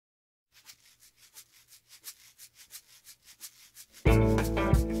Welcome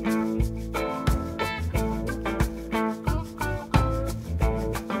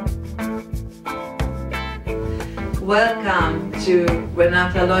to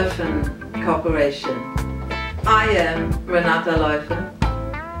Renata Leuffen Corporation. I am Renata Leuffen,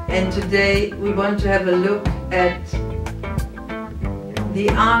 and today we want to have a look at the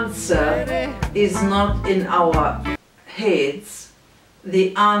answer is not in our heads,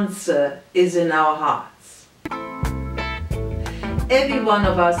 the answer is in our hearts. Every one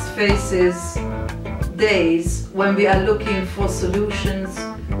of us faces days when we are looking for solutions,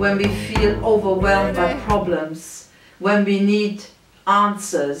 when we feel overwhelmed by problems, when we need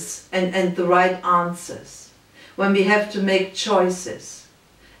answers and the right answers, when we have to make choices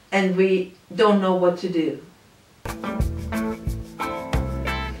and we don't know what to do.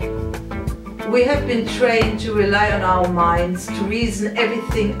 We have been trained to rely on our minds, to reason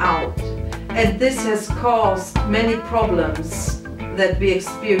everything out, and this has caused many problems that we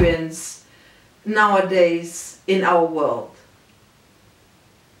experience nowadays in our world.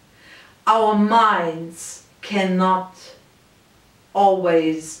 Our minds cannot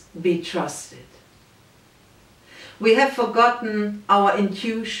always be trusted. We have forgotten our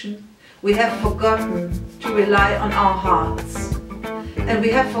intuition, we have forgotten to rely on our hearts, and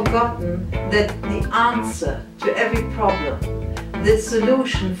we have forgotten that the answer to every problem, the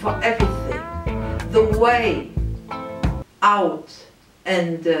solution for everything, the way out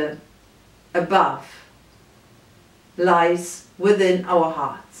and above lies within our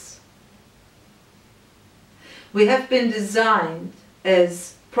hearts. We have been designed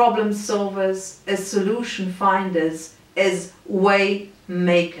as problem solvers, as solution finders, as way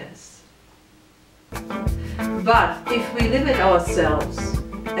makers. But if we limit ourselves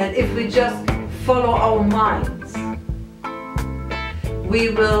and if we just follow our minds, we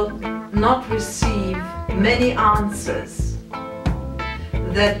will not receive many answers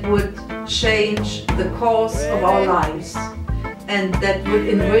that would change the course of our lives and that would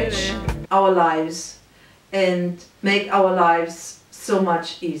enrich our lives and make our lives so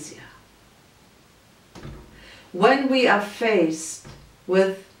much easier. When we are faced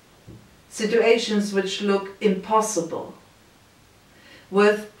with situations which look impossible,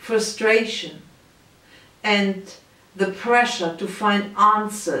 with frustration and the pressure to find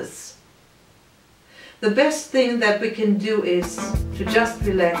answers, the best thing that we can do is to just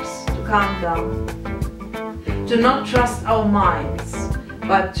relax, to calm down, to not trust our minds,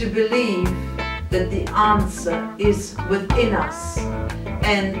 but to believe that the answer is within us,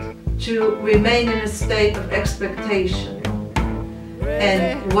 and to remain in a state of expectation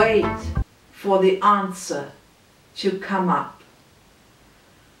and wait for the answer to come up.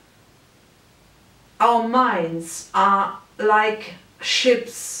 Our minds are like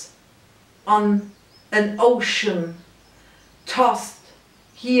ships on an ocean, tossed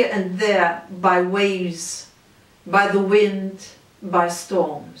here and there by waves, by the wind, by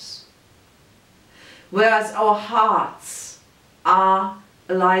storms. Whereas our hearts are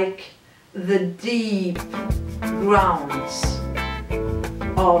like the deep grounds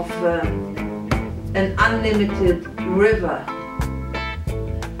of an unlimited river,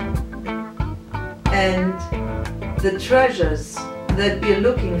 and the treasures that we are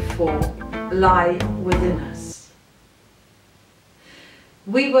looking for lie within us.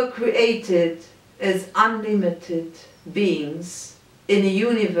 We were created as unlimited beings in a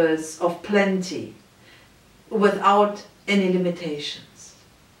universe of plenty, without any limitations.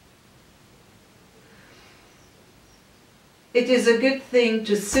 It is a good thing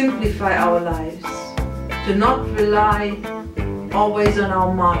to simplify our lives, to not rely always on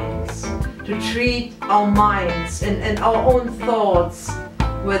our minds, to treat our minds and our own thoughts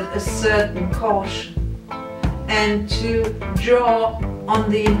with a certain caution, and to draw on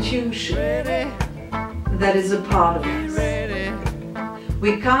the intuition that is a part of us.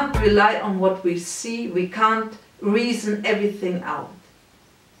 We can't rely on what we see, we can't reason everything out.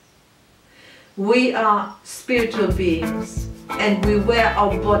 We are spiritual beings and we wear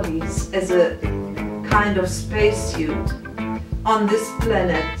our bodies as a kind of spacesuit on this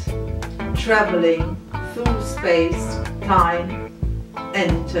planet, traveling through space, time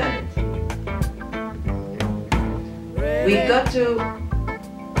and eternity. We got to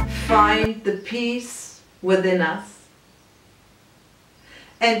find the peace within us,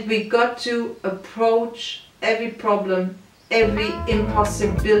 and we got to approach every problem, every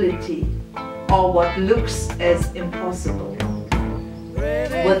impossibility, or what looks as impossible,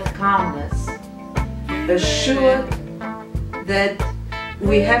 with calmness, assured that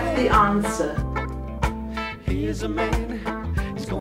we have the answer. He is a man